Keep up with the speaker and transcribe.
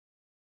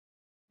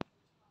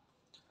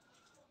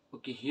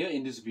Okay, here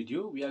in this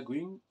video we are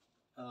going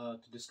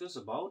to discuss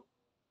about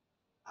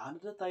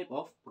another type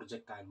of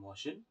projectile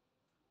motion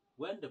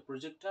when the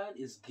projectile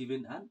is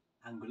given an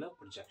angular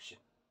projection.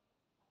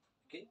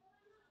 Okay,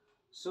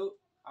 so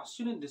as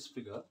shown in this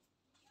figure,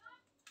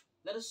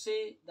 let us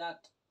say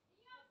that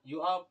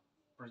you are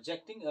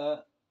projecting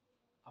a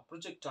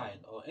projectile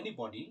or any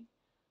body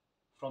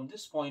from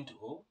this point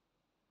O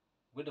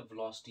with a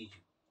velocity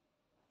u.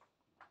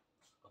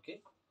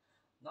 Okay,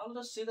 now let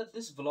us say that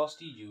this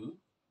velocity u,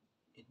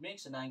 it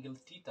makes an angle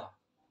theta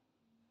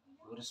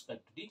with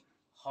respect to the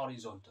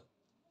horizontal.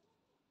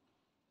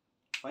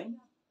 Fine.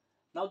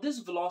 Now this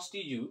velocity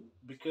u,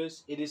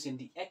 because it is in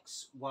the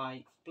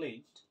xy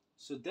plane,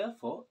 so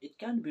therefore it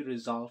can be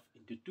resolved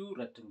into two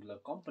rectangular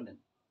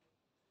components.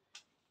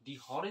 The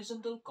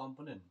horizontal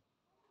component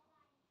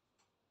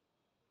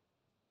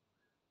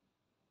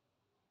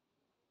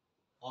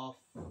of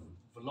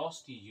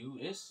velocity u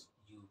is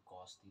u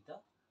cos theta,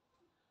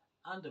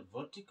 and the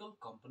vertical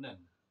component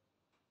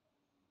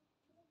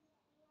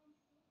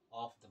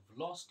of the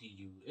velocity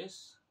u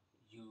is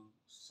u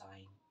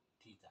sin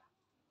theta.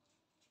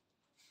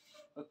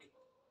 Okay.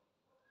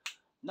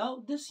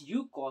 Now this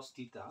u cos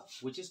theta,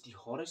 which is the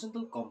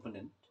horizontal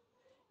component,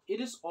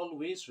 it is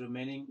always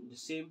remaining the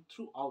same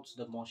throughout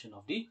the motion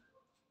of the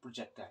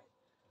projectile.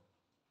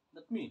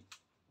 That means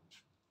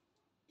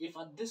if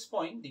at this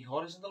point the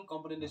horizontal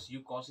component is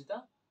u cos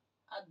theta,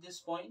 at this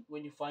point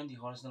when you find the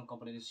horizontal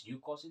component is u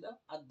cos theta,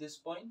 at this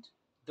point,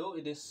 though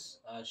it is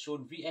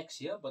shown Vx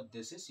here, but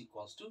this is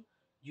equals to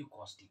u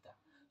cos theta.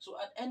 So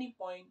at any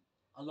point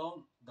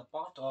along the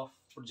path of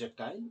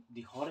projectile,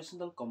 the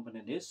horizontal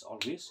component is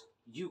always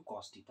u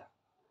cos theta.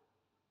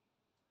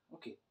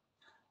 Okay.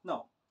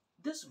 Now,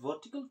 this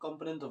vertical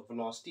component of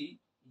velocity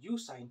u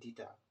sin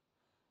theta,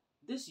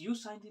 this u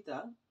sin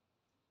theta,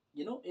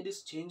 it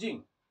is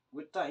changing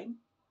with time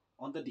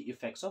under the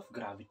effects of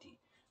gravity.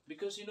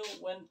 Because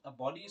when a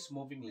body is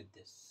moving like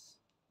this,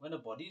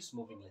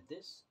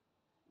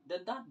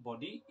 then that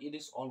body, it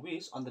is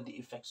always under the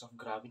effects of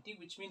gravity,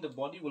 which means the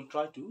body will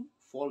try to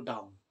fall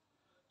down.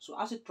 So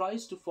as it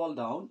tries to fall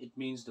down, it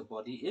means the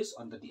body is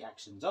under the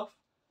actions of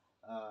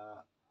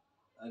uh,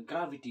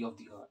 gravity of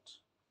the earth.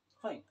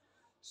 Fine.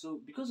 So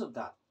because of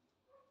that,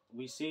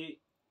 we say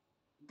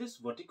this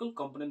vertical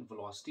component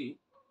velocity,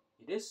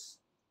 it is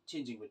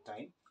changing with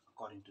time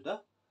according to the,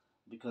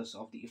 because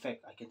of the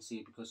effect, I can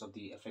say because of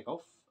the effect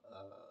of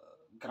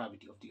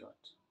gravity of the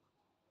earth.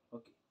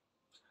 Okay.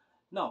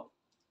 Now,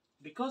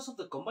 because of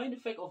the combined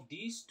effect of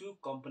these two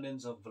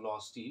components of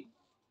velocity,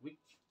 we,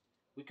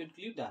 we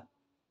conclude that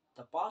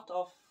the path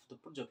of the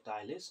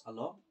projectile is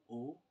along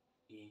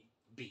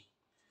OAB.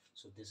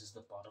 So this is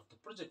the part of the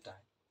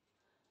projectile.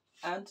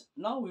 And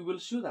now we will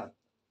show that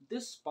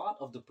this part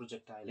of the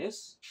projectile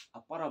is a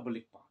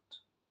parabolic part.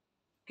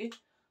 Okay,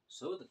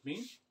 so that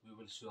means we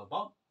will show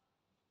about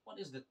what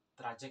is the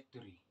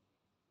trajectory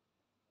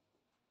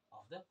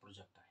of the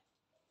projectile.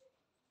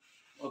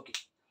 Okay,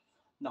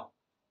 now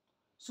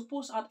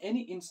suppose at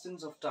any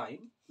instance of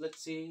time,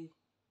 let's say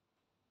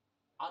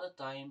at a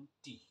time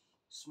t,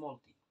 small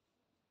t,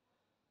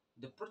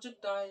 the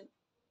projectile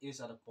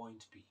is at a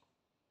point P.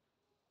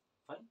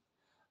 Fine.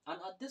 And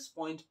at this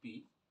point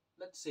P,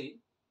 let's say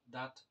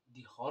that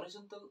the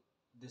horizontal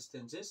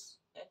distance is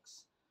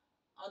x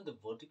and the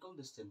vertical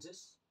distance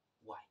is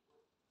y.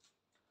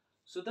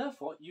 So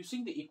therefore,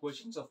 using the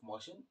equations of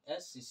motion,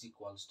 S is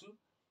equals to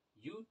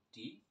ut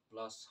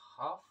plus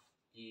half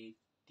at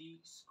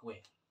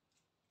square.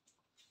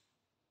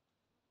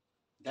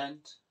 Then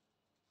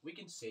we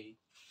can say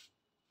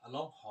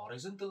along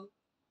horizontal,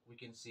 we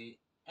can say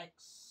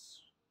x,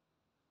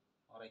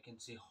 or I can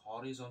say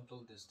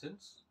horizontal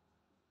distance,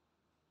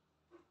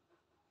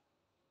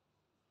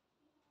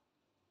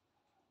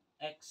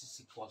 x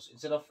is equals,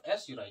 instead of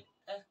s you write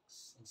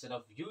x, instead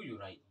of u you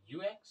write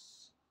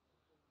ux,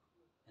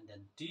 and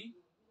then t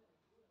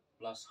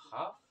plus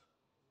half,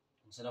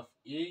 instead of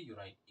a you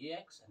write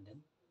ax, and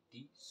then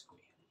t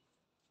square.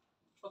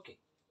 Okay,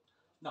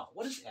 now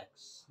what is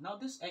x? Now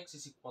this x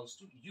is equals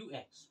to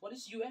ux. What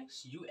is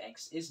ux?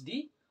 Ux is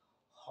the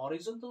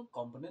horizontal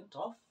component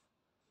of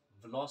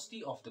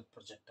velocity of the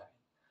projectile.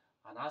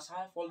 And as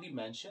I have already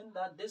mentioned,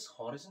 that this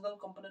horizontal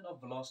component of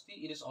velocity,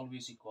 it is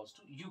always equals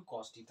to u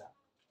cos theta.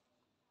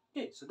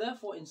 Okay, so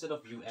therefore instead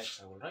of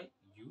ux I will write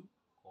u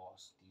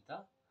cos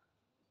theta,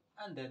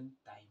 and then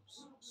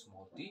times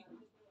small t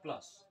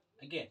plus,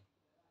 again,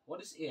 what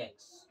is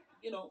ax?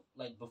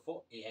 Like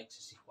before, ax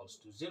is equals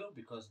to 0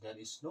 because there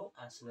is no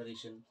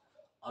acceleration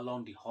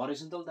along the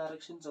horizontal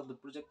directions of the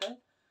projectile.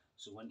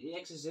 So when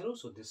ax is 0,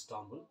 so this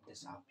term will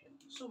disappear.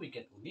 So we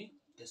get only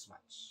this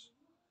much.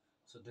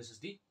 So this is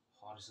the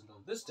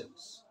horizontal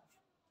distance.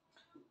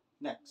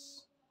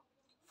 Next,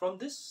 from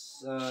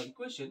this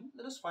equation,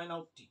 let us find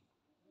out t.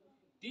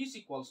 T is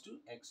equals to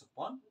x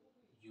upon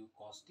u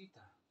cos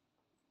theta.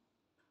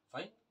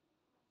 Fine.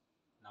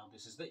 Now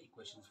this is the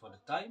equations for the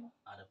time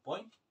at a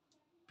point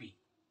P.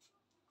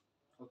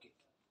 Okay.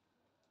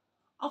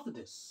 After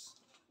this,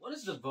 what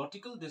is the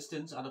vertical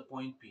distance at a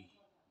point P?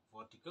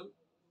 Vertical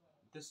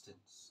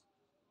distance.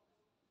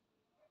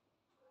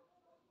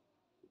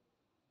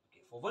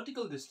 For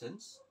vertical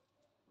distance,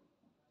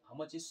 how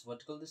much is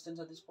vertical distance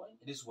at this point?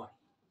 It is y.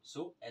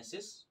 So s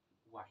is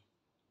y.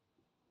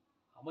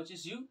 How much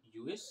is u?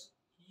 U is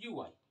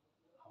uy.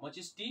 How much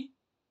is t?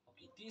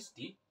 Okay, t is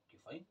t. Okay,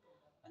 fine.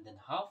 And then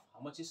half.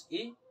 How much is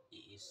a?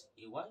 A is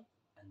ay.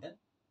 And then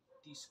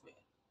t square.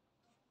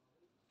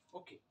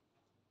 Okay.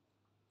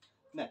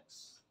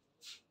 Next,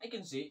 I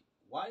can say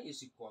y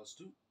is equals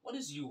to, what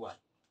is uy?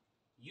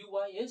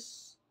 Uy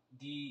is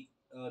the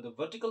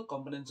vertical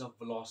components of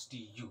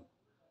velocity u.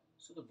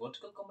 So the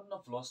vertical component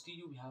of velocity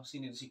u, we have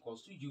seen it is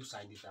equals to u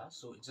sine theta.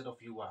 So instead of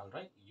uy, I'll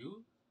write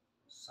u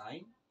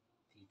sine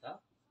theta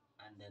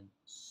and then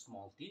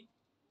small t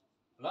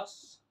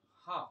plus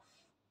half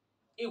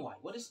ay.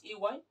 What is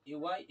ay?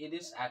 Ay, it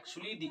is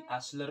actually the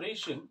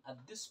acceleration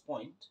at this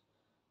point.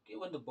 Okay,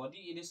 when the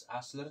body it is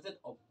accelerated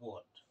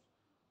upward.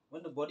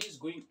 When the body is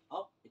going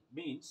up, it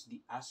means the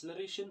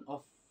acceleration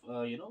of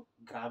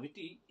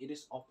gravity, it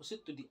is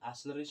opposite to the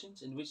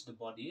accelerations in which the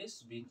body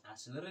is being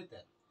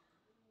accelerated.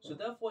 So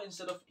therefore,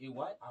 instead of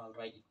ay, I'll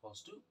write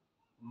equals to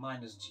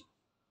minus g.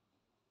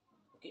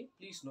 Okay,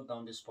 please note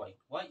down this point.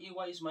 Why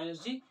ay is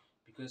minus g?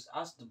 Because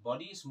as the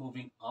body is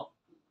moving up,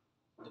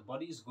 the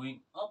body is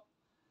going up,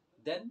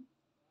 then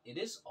it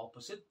is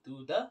opposite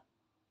to the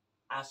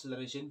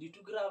acceleration due to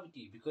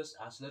gravity. Because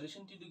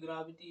acceleration due to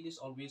gravity, it is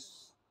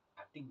always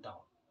acting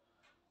down.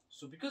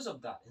 So because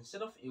of that,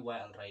 instead of ay,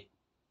 I'll write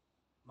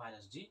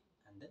minus g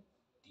and then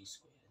t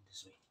square in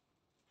this way.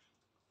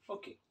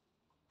 Okay.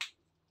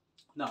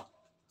 Now,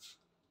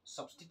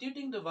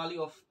 substituting the value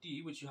of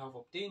t which you have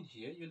obtained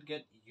here, you'll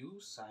get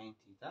u sine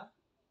theta.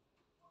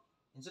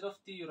 Instead of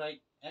t, you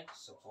write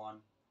x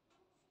upon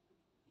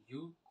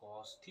u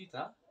cos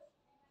theta.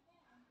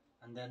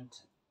 And then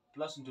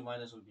plus into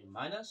minus will be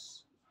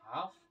minus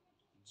half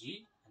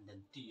g and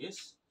then t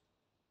is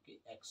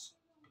x.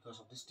 Because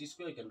of this t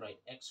square, you can write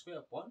x square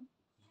upon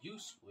u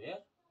square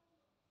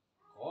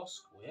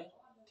cos square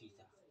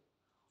theta.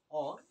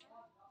 Or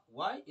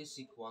y is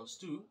equals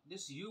to,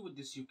 this u with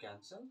this u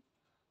cancel.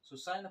 So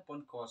sine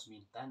upon cos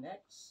means tan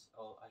x,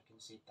 or I can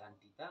say tan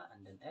theta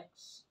and then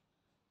x.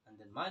 And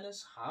then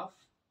minus half,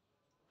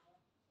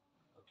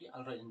 okay,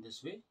 I'll write in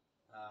this way,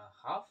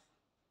 half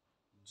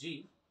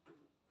g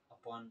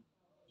upon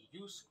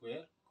u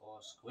square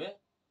cos square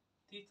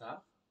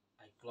theta.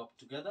 I club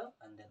together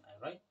and then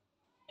I write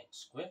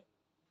x square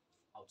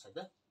outside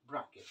the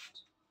bracket.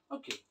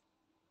 Okay,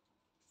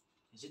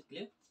 is it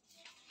clear?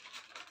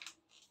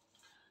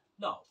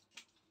 Now,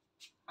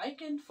 I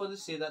can further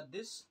say that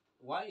this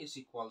y is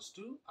equals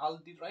to,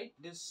 I'll write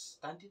this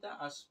tan theta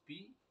as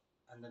p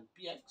and then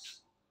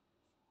px.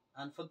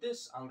 And for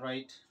this, I'll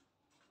write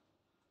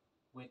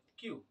with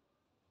q.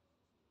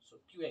 So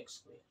qx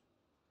square.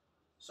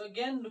 So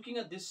again, looking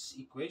at this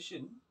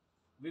equation,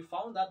 we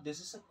found that this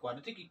is a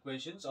quadratic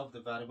equation of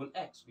the variable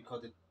x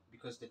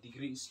because the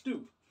degree is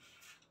 2.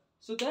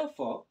 So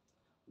therefore,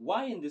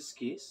 y in this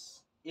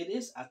case, it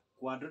is a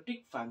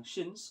quadratic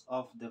function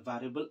of the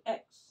variable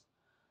x.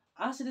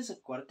 As it is a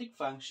quadratic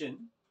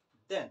function,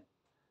 then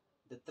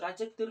the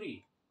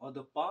trajectory or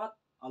the path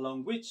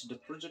along which the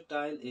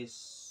projectile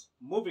is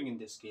moving in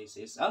this case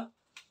is a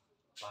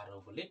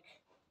parabolic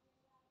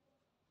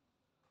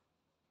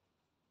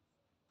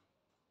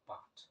path.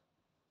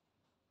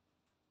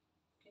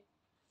 Okay.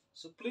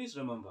 So please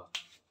remember,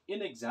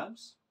 in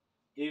exams,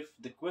 if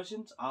the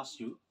questions ask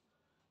you,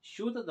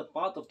 show that the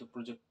path of the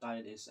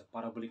projectile is a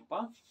parabolic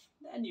path,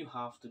 then you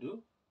have to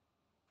do,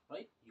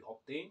 right? You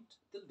obtained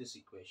this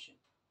equation.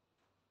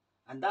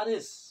 And that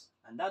is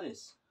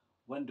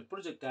when the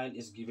projectile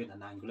is given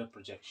an angular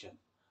projection.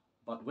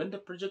 But when the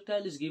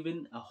projectile is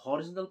given a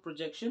horizontal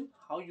projection,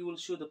 how you will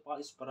show the path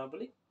is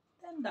parabolic,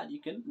 then that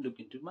you can look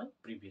into my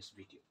previous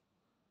video.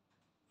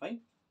 Fine.